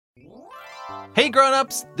Hey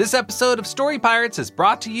grown-ups, this episode of Story Pirates is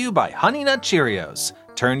brought to you by Honey Nut Cheerios.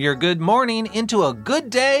 Turn your good morning into a good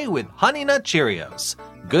day with Honey Nut Cheerios.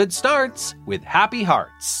 Good starts with happy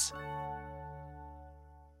hearts.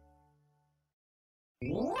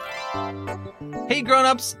 Hey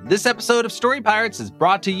grown-ups, this episode of Story Pirates is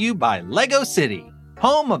brought to you by Lego City,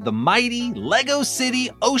 home of the mighty Lego City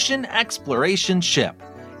Ocean Exploration Ship.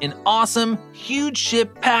 An awesome, huge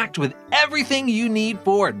ship packed with everything you need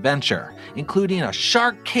for adventure, including a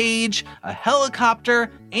shark cage, a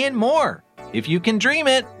helicopter, and more. If you can dream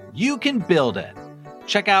it, you can build it.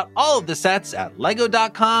 Check out all of the sets at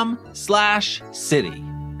lego.com/city.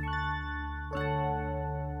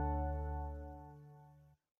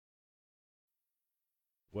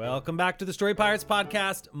 Welcome back to the Story Pirates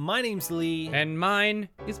podcast. My name's Lee. And mine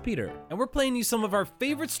is Peter. And we're playing you some of our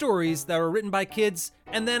favorite stories that were written by kids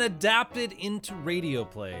and then adapted into radio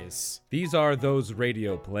plays. These are those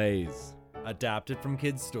radio plays. Adapted from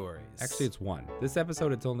kids' stories. Actually, it's one. This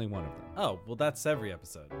episode, it's only one of them. Oh, well, that's every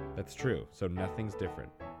episode. That's true, so nothing's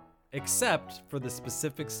different. Except for the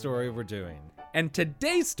specific story we're doing. And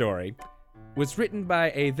today's story was written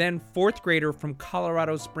by a then fourth grader from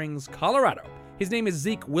Colorado Springs, Colorado. His name is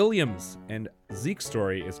Zeke Williams, and Zeke's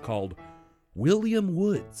story is called William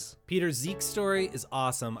Woods. Peter, Zeke's story is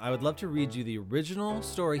awesome. I would love to read you the original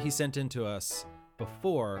story he sent in to us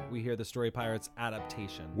before we hear the Story Pirates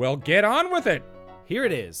adaptation. Well, get on with it. Here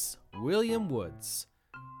it is, William Woods.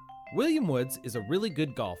 William Woods is a really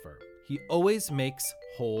good golfer. He always makes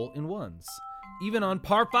hole-in-ones, even on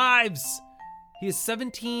par fives. He is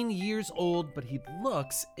 17 years old, but he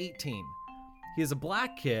looks 18. He is a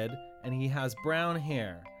black kid, and he has brown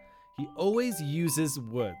hair. He always uses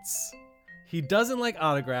woods. He doesn't like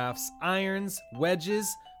autographs, irons,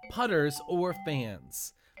 wedges, putters, or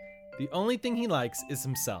fans. The only thing he likes is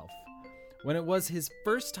himself. When it was his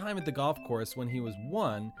first time at the golf course when he was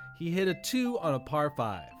 1, he hit a 2 on a par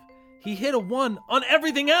 5. He hit a 1 on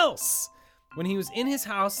everything else! When he was in his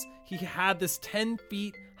house, he had this 10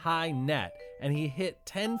 feet high net, and he hit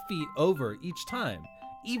 10 feet over each time,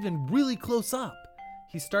 even really close up.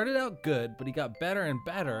 He started out good, but he got better and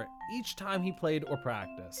better each time he played or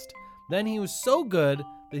practiced. Then he was so good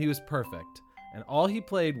that he was perfect, and all he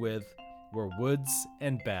played with were woods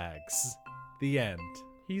and bags. The end.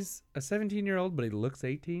 He's a 17-year-old, but he looks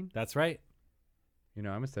 18? That's right. You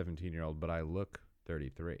know, I'm a 17-year-old, but I look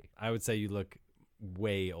 33. I would say you look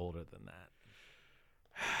way older than that.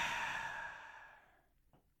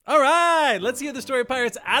 All right, let's hear the Story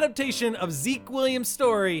Pirates adaptation of Zeke Williams'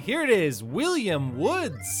 story. Here it is, William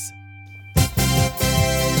Woods.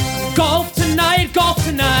 Golf tonight, golf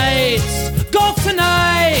tonight, golf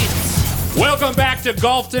tonight. Welcome back to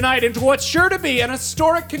Golf Tonight, into what's sure to be an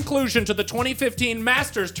historic conclusion to the 2015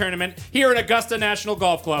 Masters Tournament here at Augusta National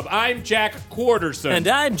Golf Club. I'm Jack Quarterson. And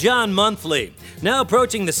I'm John Monthly. Now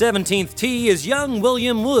approaching the 17th tee is young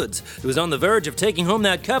William Woods, who is on the verge of taking home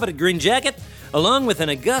that coveted green jacket, along with an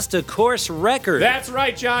Augusta course record. That's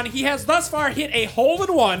right, John. He has thus far hit a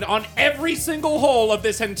hole-in-one on every single hole of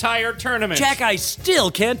this entire tournament. Jack, I still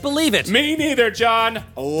can't believe it. Me neither, John.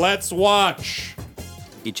 Let's watch.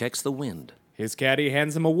 He checks the wind. His caddy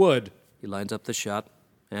hands him a wood. He lines up the shot,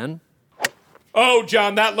 and... Oh,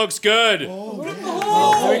 John, that looks good.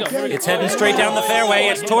 It's heading straight down the fairway.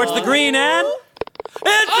 It's towards the green, and...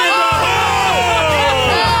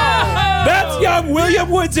 That's young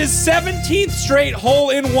William Woods' 17th straight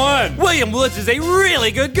hole-in-one. William Woods is a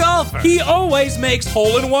really good golfer. He always makes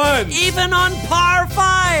hole-in-ones. Even on par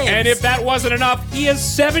 5. And if that wasn't enough, he is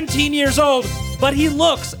 17 years old, but he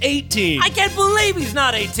looks 18. I can't believe he's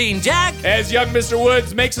not 18, Jack. As young Mr.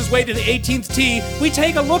 Woods makes his way to the 18th tee, we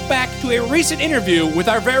take a look back to a recent interview with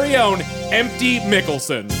our very own Empty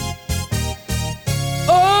Mickelson.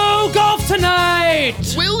 Oh, golf tonight.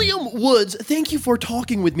 William Woods, thank you for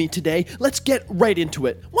talking with me today. Let's get right into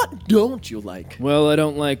it. What don't you like? Well, I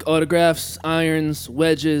don't like autographs, irons,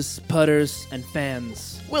 wedges, putters, and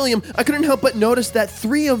fans. William, I couldn't help but notice that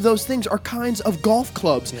 3 of those things are kinds of golf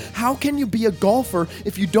clubs. Yeah. How can you be a golfer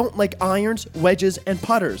if you don't like irons, wedges, and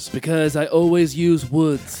putters? Because I always use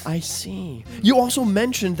woods. I see. You also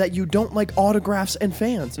mentioned that you don't like autographs and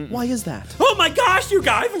fans. Why is that? Oh my gosh, you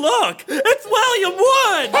guys, look! It's William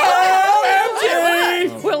Woods! Oh,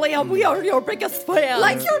 empty! William, we are your biggest fans.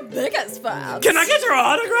 Like your biggest fans. Can I get your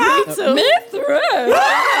autograph? Me too.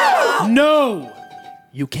 No!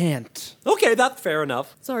 You can't. Okay, that's fair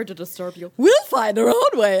enough. Sorry to disturb you. We'll find our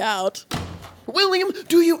own way out. William,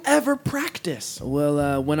 do you ever practice?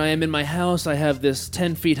 Well, when I am in my house, I have this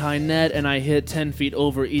 10 feet high net, and I hit 10 feet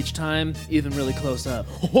over each time, even really close up.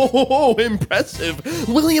 Oh, impressive.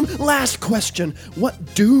 William, last question.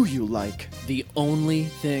 What do you like? The only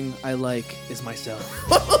thing I like is myself.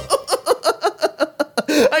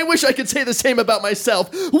 I wish I could say the same about myself.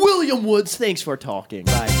 William Woods, thanks for talking.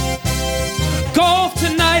 Bye. Golf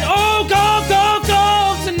tonight! Oh, golf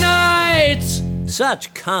tonight!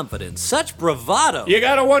 Such confidence, such bravado. You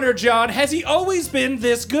gotta wonder, John, has he always been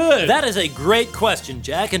this good? That is a great question,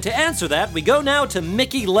 Jack, and to answer that, we go now to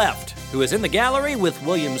Mickey Left, who is in the gallery with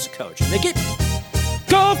Williams' coach. Mickey?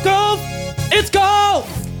 Golf! It's golf!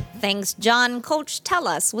 Thanks, John. Coach, tell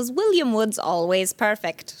us, was William Woods always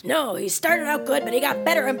perfect? No, he started out good, but he got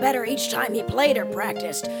better and better each time he played or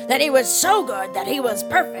practiced. Then he was so good that he was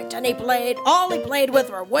perfect, and all he played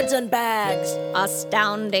with were woods and bags.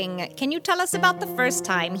 Astounding. Can you tell us about the first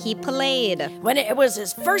time he played? When it was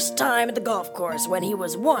his first time at the golf course, when he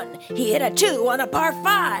was 1, he hit a 2 on a par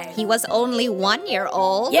 5. He was only 1 year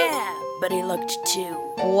old? Yeah, but he looked 2.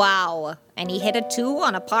 Wow. And he hit a 2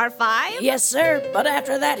 on a par 5? Yes, sir, but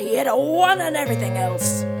after that he hit a 1 on everything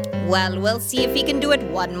else. Well, we'll see if he can do it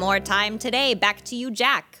one more time today. Back to you,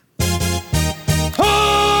 Jack.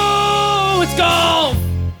 Oh, it's golf!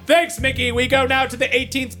 Thanks, Mickey. We go now to the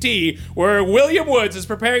 18th tee, where William Woods is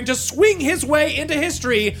preparing to swing his way into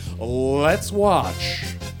history. Let's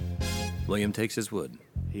watch. William takes his wood.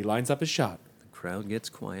 He lines up his shot. The crowd gets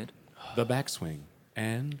quiet. The backswing.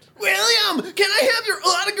 And... William, can I have your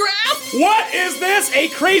autograph? What is this? A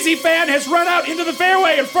crazy fan has run out into the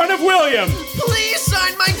fairway in front of William. Please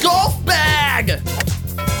sign my golf bag.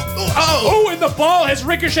 Oh, and the ball has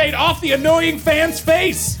ricocheted off the annoying fan's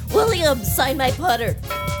face. William, sign my putter.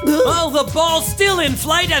 Oh, the ball still in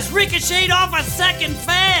flight has ricocheted off a second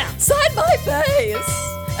fan. Sign my face.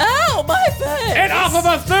 Ow, my face. And off of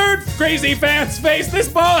a third crazy fan's face, this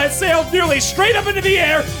ball has sailed nearly straight up into the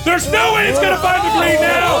air. There's no way it's going to find the green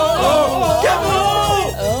now.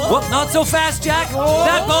 Well, not so fast, Jack.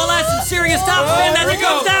 That ball has some serious topspin as it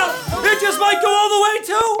goes down. It just might go all the way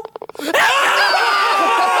too.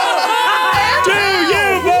 Do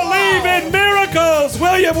you believe in miracles?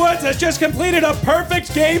 William Woods has just completed a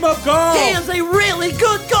perfect game of golf. He is a really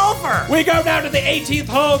good golfer. We go down to the 18th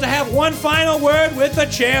hole to have one final word with the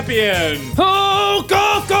champion. Oh,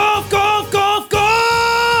 golf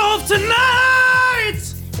tonight!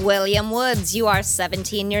 William Woods, you are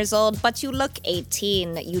 17 years old, but you look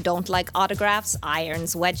 18. You don't like autographs,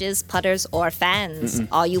 irons, wedges, putters, or fans.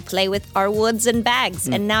 All you play with are woods and bags,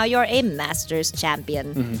 and now you're a Masters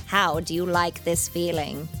champion. How do you like this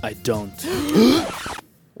feeling? I don't.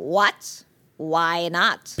 What? Why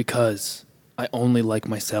not? Because I only like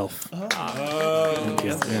myself.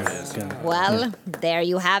 Well, there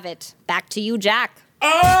you have it. Back to you, Jack.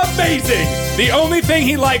 Amazing! The only thing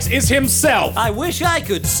he likes is himself. I wish I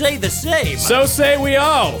could say the same. So say we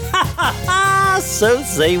all. So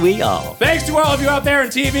say we all. Thanks to all of you out there in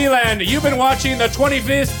TV land. You've been watching the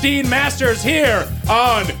 2015 Masters here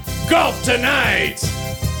on Golf Tonight.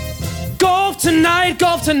 Golf tonight!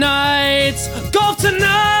 Golf tonight!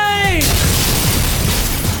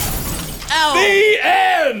 The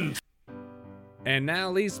end! And now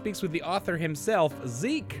Lee speaks with the author himself,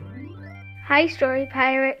 Zeke. Hi, Story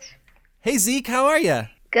Pirates. Hey, Zeke, how are you?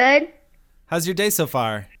 Good? How's your day so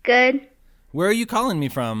far? Good. Where are you calling me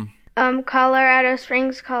from? Colorado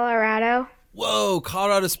Springs, Colorado. Whoa,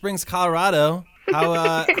 Colorado Springs, Colorado.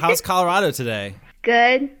 How's Colorado today?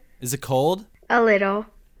 Good. Is it cold? A little.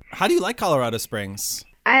 How do you like Colorado Springs?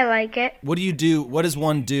 I like it. What do you do? What does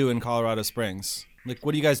one do in Colorado Springs? Like,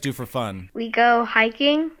 what do you guys do for fun? We go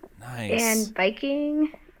hiking. Nice. And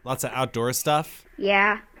biking. Lots of outdoor stuff?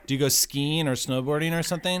 Yeah. Do you go skiing or snowboarding or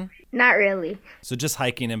something? Not really. So just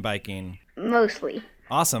hiking and biking? Mostly.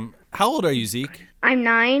 Awesome. How old are you, Zeke? I'm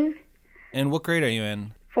 9. And what grade are you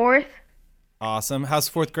in? 4th. Awesome. How's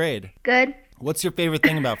 4th grade? Good. What's your favorite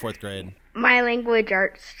thing about 4th grade? My language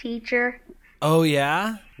arts teacher. Oh,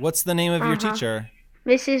 yeah? What's the name of your teacher?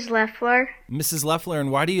 Mrs. Leffler. Mrs. Leffler,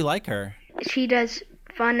 and why do you like her? She does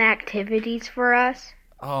fun activities for us.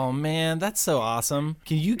 Oh, man, that's so awesome.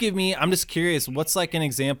 Can you give me, I'm just curious, what's like an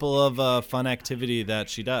example of a fun activity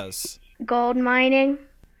that she does? Gold mining.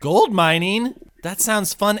 Gold mining? That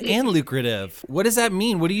sounds fun and lucrative. What does that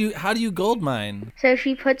mean? How do you gold mine? So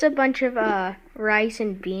she puts a bunch of rice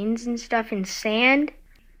and beans and stuff in sand.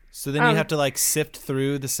 So then you have to like sift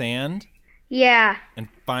through the sand? Yeah. And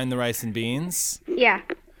find the rice and beans? Yeah.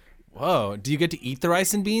 Whoa, do you get to eat the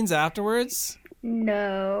rice and beans afterwards?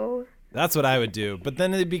 No. That's what I would do, but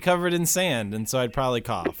then it'd be covered in sand, and so I'd probably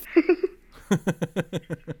cough.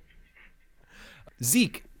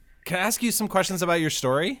 Zeke, can I ask you some questions about your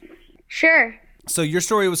story? Sure. So your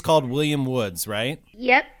story was called William Woods, right?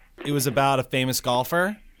 Yep. It was about a famous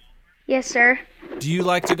golfer. Yes, sir. Do you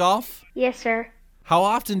like to golf? Yes, sir. How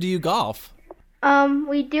often do you golf?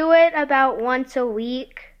 We do it about once a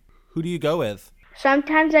week. Who do you go with?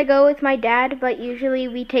 Sometimes I go with my dad, but usually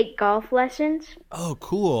we take golf lessons. Oh,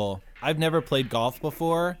 cool. I've never played golf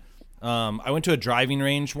before. I went to a driving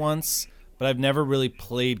range once, but I've never really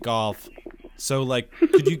played golf. So, like,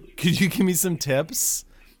 could you give me some tips?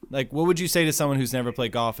 Like, what would you say to someone who's never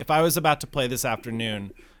played golf? If I was about to play this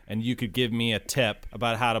afternoon and you could give me a tip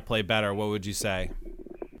about how to play better, what would you say?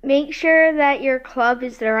 Make sure that your club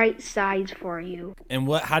is the right size for you.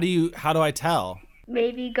 And how do I tell?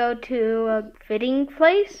 Maybe go to a fitting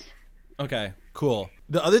place. Okay, cool.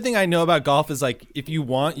 The other thing I know about golf is, like, if you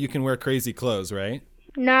want, you can wear crazy clothes, right?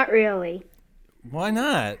 Not really. Why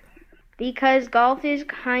not? Because golf is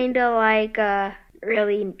kind of like a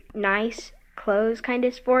really nice clothes kind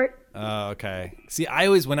of sport. Oh, okay. See,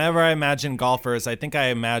 whenever I imagine golfers, I think I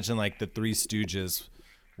imagine, like, the Three Stooges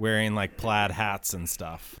wearing, like, plaid hats and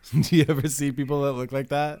stuff. Do you ever see people that look like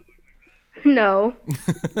that? No.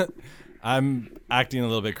 I'm acting a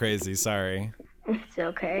little bit crazy, sorry. It's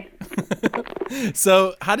okay.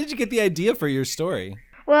 So, how did you get the idea for your story?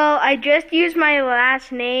 Well, I just used my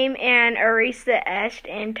last name and erased the S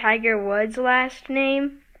in Tiger Woods' last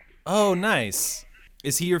name. Oh, nice.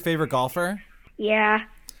 Is he your favorite golfer? Yeah.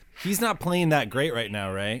 He's not playing that great right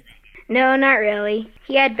now, right? No, not really.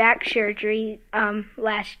 He had back surgery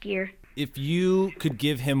last year. If you could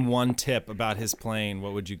give him one tip about his playing,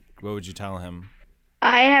 what would you tell him?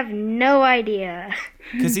 I have no idea.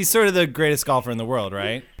 Because he's sort of the greatest golfer in the world,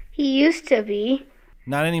 right? He used to be.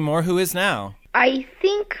 Not anymore. Who is now? I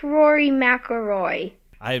think Rory McIlroy.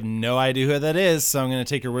 I have no idea who that is, so I'm going to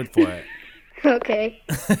take your word for it. Okay.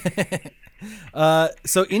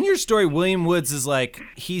 So in your story, William Woods is like,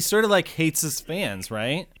 he sort of like hates his fans,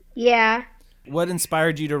 right? Yeah. What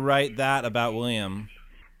inspired you to write that about William?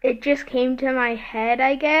 It just came to my head,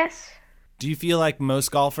 I guess. Do you feel like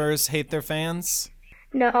most golfers hate their fans?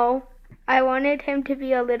 No. I wanted him to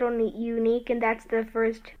be a little unique, and that's the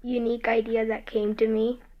first unique idea that came to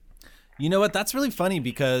me. You know what? That's really funny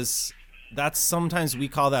because sometimes we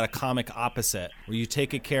call that a comic opposite, where you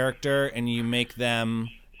take a character and you make them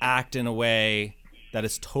act in a way that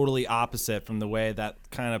is totally opposite from the way that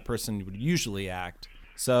kind of person would usually act.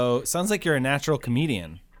 So it sounds like you're a natural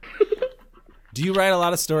comedian. Do you write a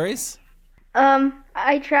lot of stories?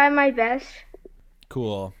 I try my best.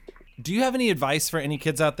 Cool. Do you have any advice for any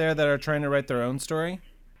kids out there that are trying to write their own story?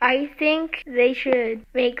 I think they should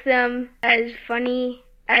make them as funny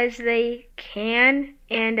as they can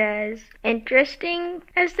and as interesting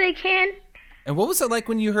as they can. And what was it like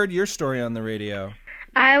when you heard your story on the radio?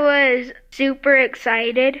 I was super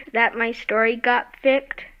excited that my story got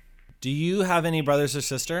picked. Do you have any brothers or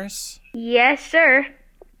sisters? Yes, sir.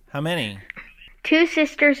 How many? 2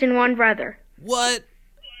 sisters and 1 brother. What?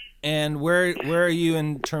 And where are you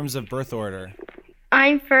in terms of birth order?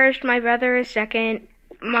 I'm first, my brother is second,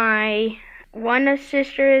 my one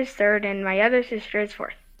sister is third, and my other sister is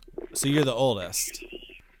fourth. So you're the oldest?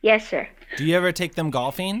 Yes, sir. Do you ever take them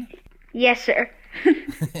golfing? Yes, sir.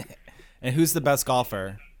 And who's the best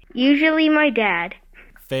golfer? Usually my dad.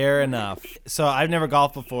 Fair enough. So I've never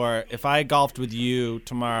golfed before. If I golfed with you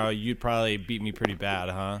tomorrow, you'd probably beat me pretty bad,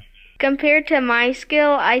 huh? Compared to my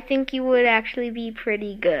skill, I think you would actually be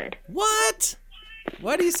pretty good. What?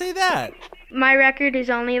 Why do you say that? My record is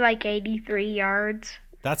only like 83 yards.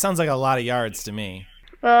 That sounds like a lot of yards to me.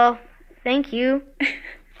 Well, thank you.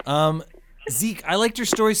 Zeke, I liked your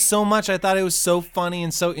story so much. I thought it was so funny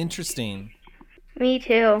and so interesting. Me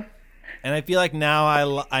too. And I feel like now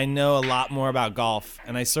I know a lot more about golf,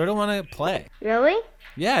 and I sort of want to play. Really?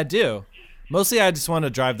 Yeah, I do. Mostly I just want to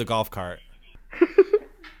drive the golf cart.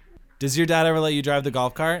 Does your dad ever let you drive the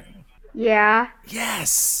golf cart? Yeah.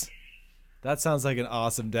 Yes! That sounds like an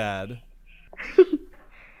awesome dad.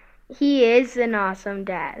 He is an awesome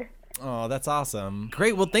dad. Oh, that's awesome.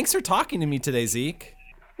 Great. Well, thanks for talking to me today, Zeke.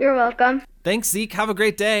 You're welcome. Thanks, Zeke. Have a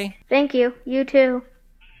great day. Thank you. You too.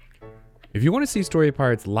 If you want to see Story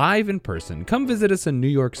Pirates live in person, come visit us in New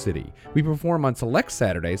York City. We perform on select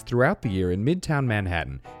Saturdays throughout the year in Midtown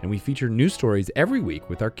Manhattan, and we feature new stories every week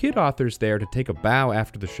with our kid authors there to take a bow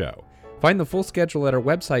after the show. Find the full schedule at our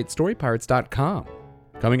website, storypirates.com.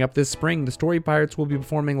 Coming up this spring, the Story Pirates will be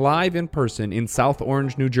performing live in person in South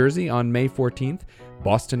Orange, New Jersey on May 14th,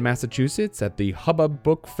 Boston, Massachusetts at the Hubbub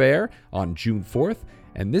Book Fair on June 4th,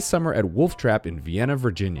 and this summer at Wolf Trap in Vienna,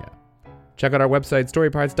 Virginia. Check out our website,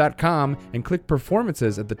 storypirates.com, and click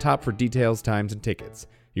Performances at the top for details, times, and tickets.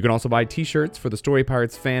 You can also buy t-shirts for the Story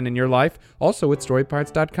Pirates fan in your life, also at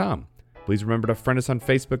storypirates.com. Please remember to friend us on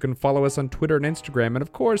Facebook and follow us on Twitter and Instagram. And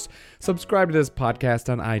of course, subscribe to this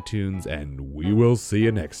podcast on iTunes, and we will see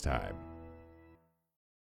you next time.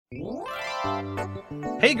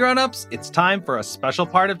 Hey grown-ups, it's time for a special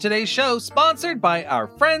part of today's show sponsored by our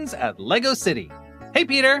friends at Lego City. Hey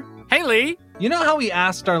Peter. Hey Lee. You know how we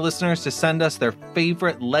asked our listeners to send us their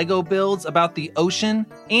favorite Lego builds about the ocean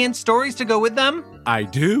and stories to go with them? I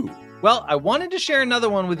do. Well, I wanted to share another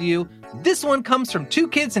one with you. This one comes from two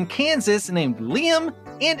kids in Kansas named Liam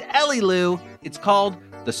and Ellie Lou. It's called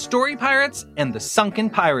The Story Pirates and the Sunken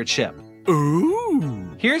Pirate Ship.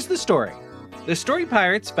 Ooh. Here's the story. The Story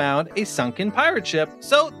Pirates found a sunken pirate ship,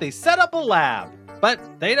 so they set up a lab. But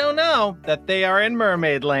they don't know that they are in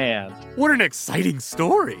Mermaid Land. What an exciting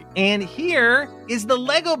story. And here is the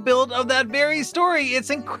Lego build of that very story.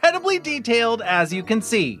 It's incredibly detailed, as you can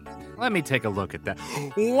see. Let me take a look at that.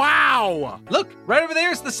 Wow! Look, right over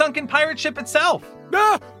there is the sunken pirate ship itself.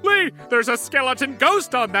 Ah, Lee, there's a skeleton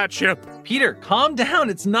ghost on that ship. Peter, calm down.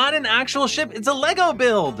 It's not an actual ship. It's a Lego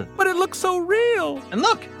build. But it looks so real. And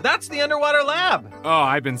look, that's the underwater lab. Oh,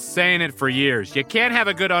 I've been saying it for years. You can't have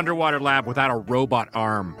a good underwater lab without a robot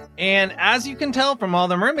arm. And as you can tell from all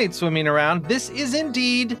the mermaids swimming around, this is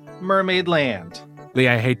indeed Mermaid Land. Lee,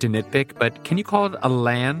 I hate to nitpick, but can you call it a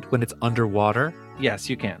land when it's underwater? Yes,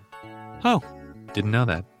 you can. Oh, didn't know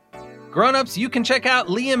that. Grown-ups, you can check out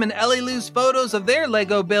Liam and Ellie Lou's photos of their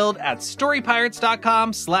Lego build at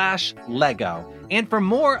storypirates.com/Lego. And for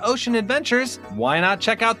more ocean adventures, why not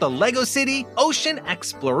check out the Lego City Ocean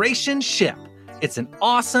Exploration Ship? It's an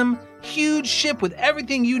awesome, huge ship with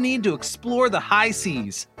everything you need to explore the high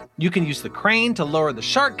seas. You can use the crane to lower the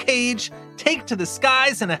shark cage, take to the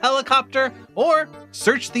skies in a helicopter, or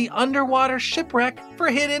search the underwater shipwreck for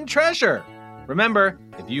hidden treasure. Remember,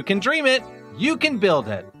 if you can dream it, you can build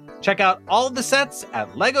it. Check out all of the sets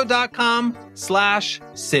at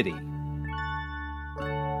lego.com/city.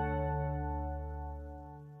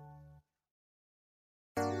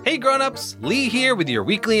 Hey grown-ups, Lee here with your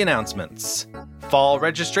weekly announcements. Fall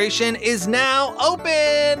registration is now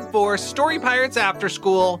open for Story Pirates After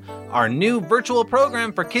School, our new virtual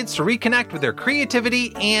program for kids to reconnect with their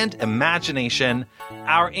creativity and imagination.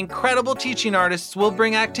 Our incredible teaching artists will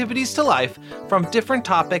bring activities to life from different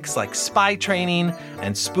topics like spy training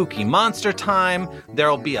and spooky monster time. There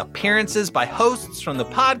will be appearances by hosts from the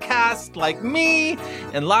podcast like me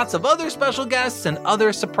and lots of other special guests and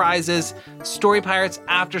other surprises. Story Pirates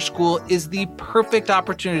After School is the perfect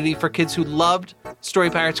opportunity for kids who loved Story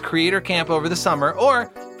Pirates Creator Camp over the summer,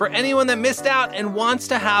 or for anyone that missed out and wants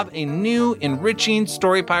to have a new, enriching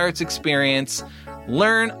Story Pirates experience.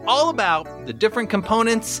 Learn all about the different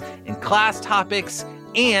components and class topics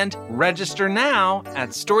and register now at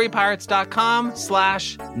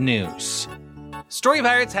storypirates.com/news. Story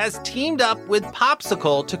Pirates has teamed up with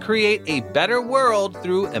Popsicle to create a better world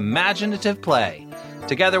through imaginative play.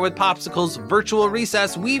 Together with Popsicle's virtual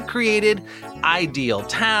recess, we've created ideal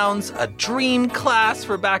towns, a dream class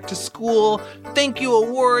for back to school, thank you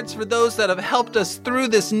awards for those that have helped us through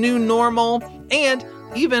this new normal, and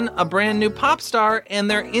even a brand new pop star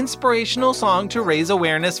and their inspirational song to raise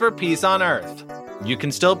awareness for peace on Earth. You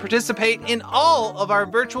can still participate in all of our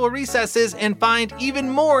virtual recesses and find even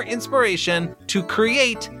more inspiration to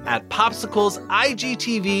create at Popsicle's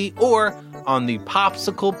IGTV or on the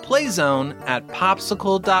Popsicle Playzone at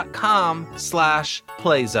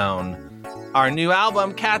popsicle.com/playzone. Our new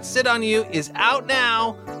album, Cats Sit On You, is out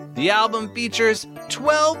now. The album features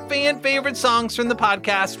 12 fan-favorite songs from the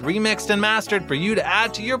podcast, remixed and mastered for you to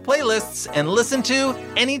add to your playlists and listen to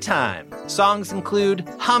anytime. Songs include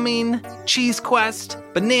Humming, Cheese Quest,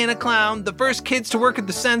 Banana Clown, The First Kids to Work at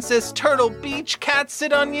the Census, Turtle Beach, Cats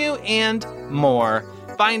Sit On You, and more.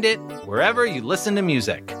 Find it wherever you listen to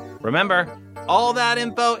music. Remember, all that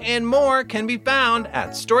info and more can be found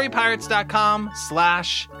at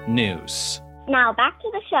storypirates.com/news. Now back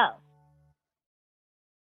to the show.